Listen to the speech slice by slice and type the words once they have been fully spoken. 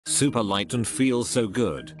Super light and feels so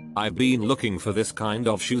good. I've been looking for this kind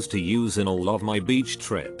of shoes to use in all of my beach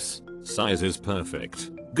trips. Size is perfect.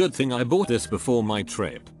 Good thing I bought this before my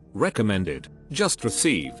trip. Recommended. Just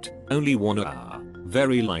received. Only 1 hour.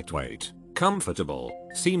 Very lightweight. Comfortable.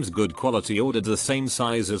 Seems good quality. Ordered the same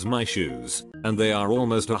size as my shoes. And they are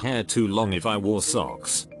almost a hair too long if I wore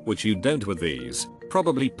socks. Which you don't with these.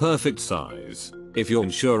 Probably perfect size. If you're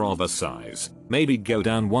unsure of a size, maybe go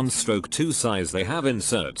down 1/2 size. They have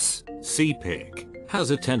inserts. See pic.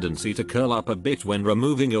 Has a tendency to curl up a bit when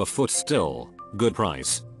removing your foot still. Good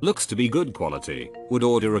price. Looks to be good quality. Would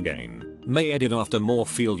order again. May edit after more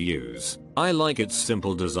field use. I like its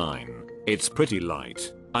simple design. It's pretty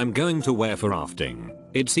light. I'm going to wear for rafting.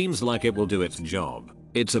 It seems like it will do its job.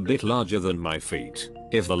 It's a bit larger than my feet.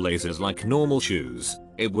 If the lace is like normal shoes,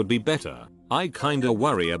 it would be better. I kinda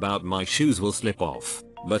worry about my shoes will slip off,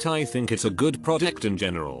 but I think it's a good product in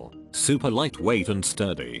general. Super lightweight and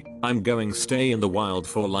sturdy. I'm going stay in the wild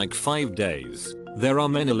for like 5 days. There are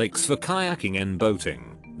many lakes for kayaking and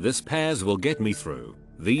boating. This pairs will get me through.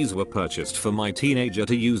 These were purchased for my teenager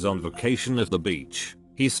to use on vacation at the beach.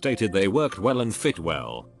 He stated they worked well and fit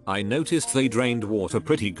well. I noticed they drained water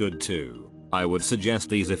pretty good too. I would suggest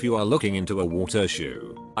these if you are looking into a water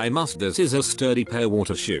shoe. This is a sturdy pair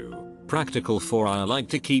water shoe. Practical for I like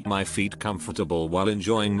to keep my feet comfortable while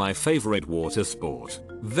enjoying my favorite water sport.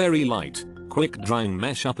 Very light, quick drying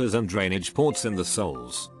mesh uppers and drainage ports in the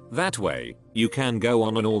soles. That way, you can go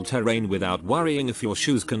on an all-terrain without worrying if your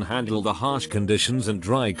shoes can handle the harsh conditions and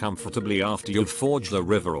dry comfortably after you've forged a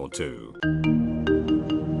river or two.